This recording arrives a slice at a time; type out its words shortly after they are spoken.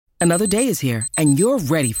Another day is here, and you're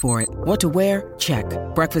ready for it. What to wear? Check.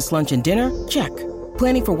 Breakfast, lunch, and dinner? Check.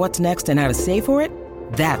 Planning for what's next and how to save for it?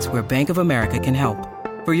 That's where Bank of America can help.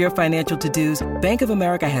 For your financial to-dos, Bank of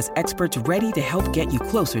America has experts ready to help get you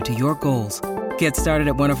closer to your goals. Get started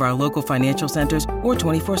at one of our local financial centers or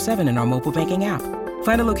 24/7 in our mobile banking app.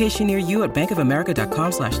 Find a location near you at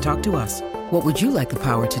bankofamerica.com/talktous. What would you like the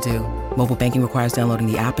power to do? Mobile banking requires downloading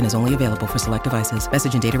the app and is only available for select devices.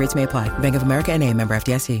 Message and data rates may apply. Bank of America N.A., member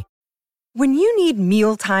FDIC. When you need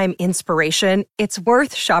mealtime inspiration, it's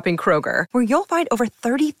worth shopping Kroger, where you'll find over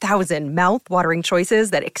 30,000 mouth-watering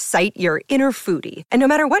choices that excite your inner foodie. And no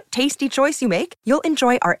matter what tasty choice you make, you'll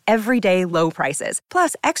enjoy our everyday low prices,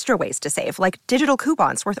 plus extra ways to save, like digital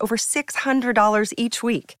coupons worth over $600 each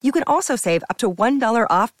week. You can also save up to $1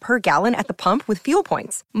 off per gallon at the pump with fuel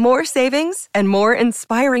points. More savings and more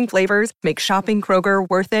inspiring flavors make shopping Kroger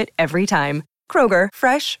worth it every time. Kroger,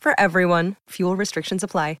 fresh for everyone. Fuel restrictions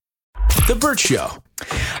apply. The Bert Show.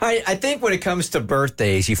 I think when it comes to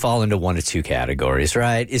birthdays, you fall into one of two categories,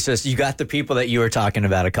 right? It's just you got the people that you were talking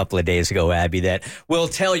about a couple of days ago, Abby, that will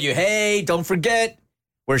tell you, hey, don't forget,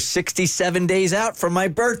 we're 67 days out from my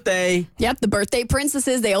birthday. Yep, the birthday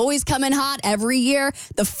princesses, they always come in hot every year.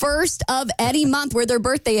 The first of any month where their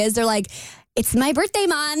birthday is, they're like, it's my birthday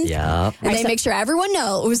month. Yeah. And they make sure everyone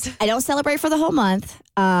knows. I don't celebrate for the whole month.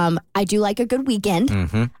 I do like a good weekend.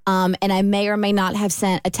 Mm-hmm. And I may or may not have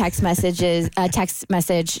sent a text message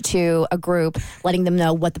to a group letting them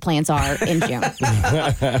know what the plans are in June.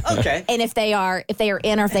 Okay. And if they are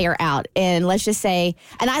in or if they are out. And let's just say,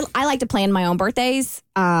 and I like to plan my own birthdays.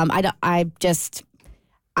 I'm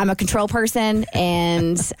a control person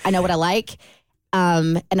and I know what I like.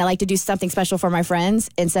 And I like to do something special for my friends.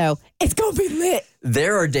 And so it's going to be lit.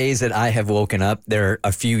 There are days that I have woken up, there are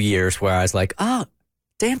a few years where I was like, oh,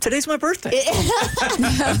 damn, today's my birthday.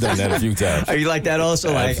 I've done that a few times. Are you like that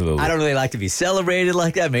also? Absolutely. Like, I don't really like to be celebrated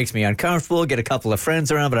like that. It makes me uncomfortable. Get a couple of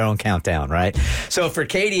friends around, but I don't count down, right? So for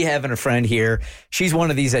Katie having a friend here, she's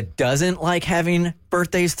one of these that doesn't like having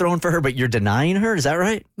birthdays thrown for her, but you're denying her. Is that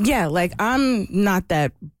right? Yeah, like I'm not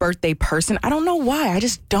that birthday person. I don't know why. I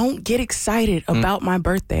just don't get excited about my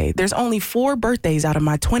birthday. There's only 4 birthdays out of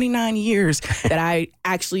my 29 years that I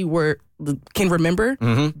actually can remember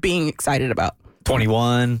being excited about.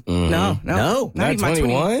 21. Mm-hmm. No. Not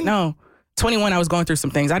 21? No. 21, I was going through some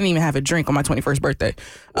things. I didn't even have a drink on my 21st birthday.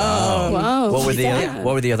 Whoa. What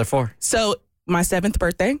were the other 4? So my 7th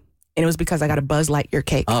birthday, and it was because I got a Buzz Lightyear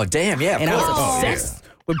cake. Oh, damn. Yeah, of And I course. was obsessed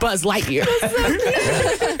with Buzz Lightyear.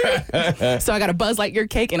 So I got a Buzz Lightyear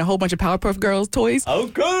cake and a whole bunch of Powerpuff Girls toys. Oh,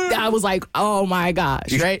 good. I was like, oh my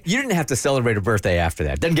gosh, right? You didn't have to celebrate a birthday after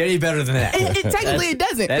that. Doesn't get any better than that. Technically, it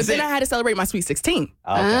doesn't. But then I had to celebrate my Sweet 16.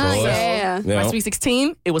 Yeah. My Sweet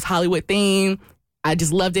 16, it was Hollywood themed. I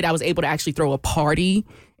just loved it. I was able to actually throw a party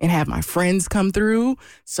and have my friends come through.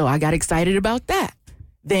 So I got excited about that.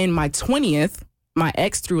 Then my 20th, my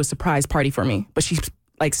ex threw a surprise party for me. But she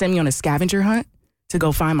sent me on a scavenger hunt to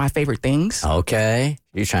go find my favorite things. Okay.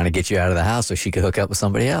 You're trying to get you out of the house so she could hook up with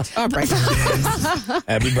somebody else. All right.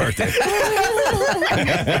 Happy birthday.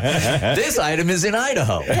 This item is in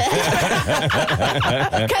Idaho.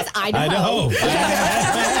 Because Idaho.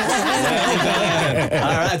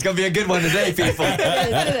 All right, it's going to be a good one today, people.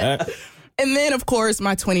 And then, of course,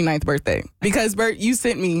 my 29th birthday. Because, Bert, you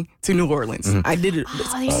sent me to New Orleans. I did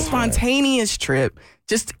a spontaneous trip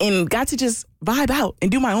and got to just vibe out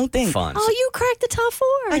and do my own thing. Fun. Oh, you cracked the top 4.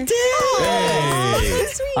 I did. Hey.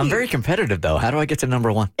 So sweet. I'm very competitive, though. How do I get to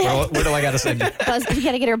number 1? Where do I got to send you? You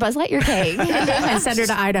got to get her a Buzz Lightyear cake. And send her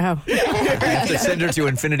to Idaho. I have to send her to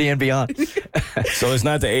infinity and beyond. So it's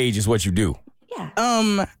not the age, it's what you do.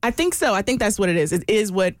 Yeah. I think so. I think that's what it is. It is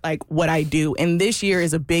what I do. And this year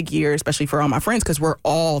is a big year, especially for all my friends, because we're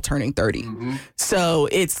all turning 30. So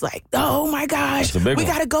it's like, oh my gosh, we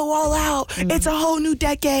got to go all out. It's a whole new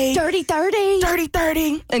decade. Dirty 30. Dirty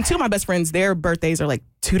 30. And 2 of my best friends, their birthdays are like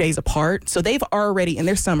 2 days apart. So they've already, in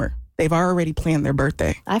their summer, they've already planned their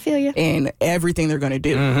birthday. I feel you. And everything they're going to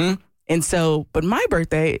do. And so, but my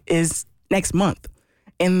birthday is next month.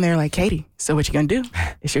 And they're like, Katie, so what you gonna do?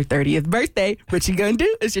 It's your 30th birthday. What you gonna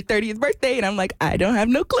do? It's your 30th birthday. And I'm like, I don't have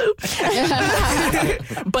no clue.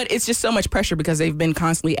 But it's just so much pressure because they've been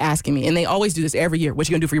constantly asking me. And they always do this every year. What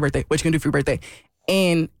you gonna do for your birthday? What you gonna do for your birthday?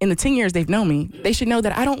 And in the 10 years they've known me, they should know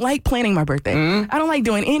that I don't like planning my birthday. I don't like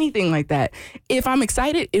doing anything like that. If I'm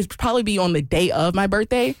excited, it'd probably be on the day of my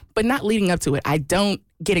birthday, but not leading up to it. I don't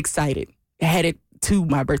get excited headed to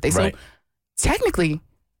my birthday. Right. So technically,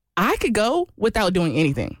 I could go without doing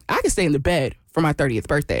anything. I could stay in the bed for my 30th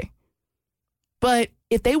birthday. But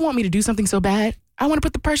if they want me to do something so bad, I want to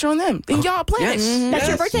put the pressure on them. Then y'all plan it. That's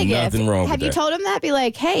your birthday gift. Nothing wrong with Have you that. told him that? Be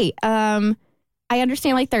like, hey, I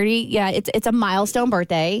understand like 30. Yeah, it's a milestone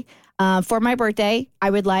birthday. For my birthday, I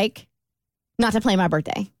would like not to plan my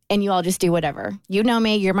birthday. And you all just do whatever. You know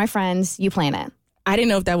me. You're my friends. You plan it. I didn't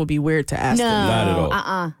know if that would be weird to ask No. them. Not at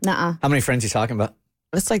all. Nuh-uh. How many friends you talking about?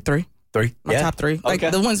 It's like 3. 3? My top 3. Like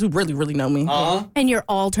the ones who really, really know me. And you're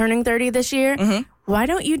all turning 30 this year. Mhm. Why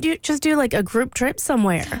don't you just do like a group trip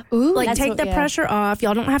somewhere? Ooh, Like that's take what- the yeah. pressure off.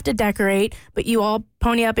 Y'all don't have to decorate, but you all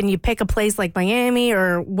pony up and you pick a place like Miami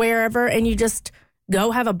or wherever, and you just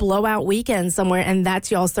go have a blowout weekend somewhere, and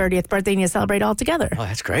that's y'all's 30th birthday, and you celebrate all together. Oh,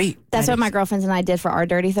 that's great. That's what my girlfriends and I did for our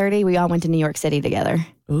Dirty 30. We all went to New York City together.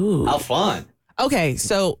 Ooh. How fun. Okay,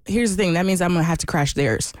 so here's the thing. That means I'm going to have to crash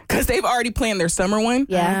theirs because they've already planned their summer one.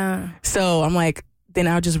 Yeah. So I'm like, then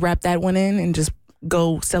I'll just wrap that one in and just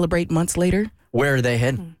go celebrate months later. Where are they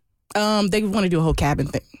heading? They want to do a whole cabin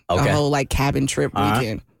thing. Okay. A whole like cabin trip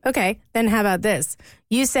weekend. Okay, then how about this?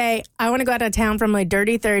 You say, I want to go out of town for my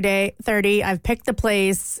Dirty 30. I've picked the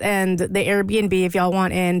place and the Airbnb if y'all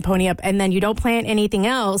want in, pony up, and then you don't plan anything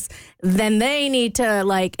else, then they need to,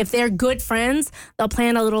 like, if they're good friends, they'll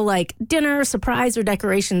plan a little, like, dinner, surprise, or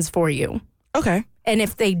decorations for you. Okay. And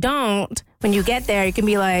if they don't, when you get there, you can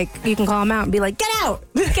be like, you can call them out and be like, get out,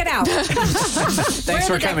 get out. Thanks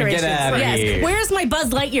for coming. Get out of Yes. here. Where's my Buzz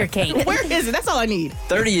Lightyear cake? Where is it? That's all I need.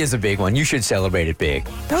 30 is a big one. You should celebrate it big.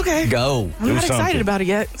 Okay. Go. I'm not something. excited about it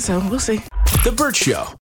yet, so we'll see. The Burt Show.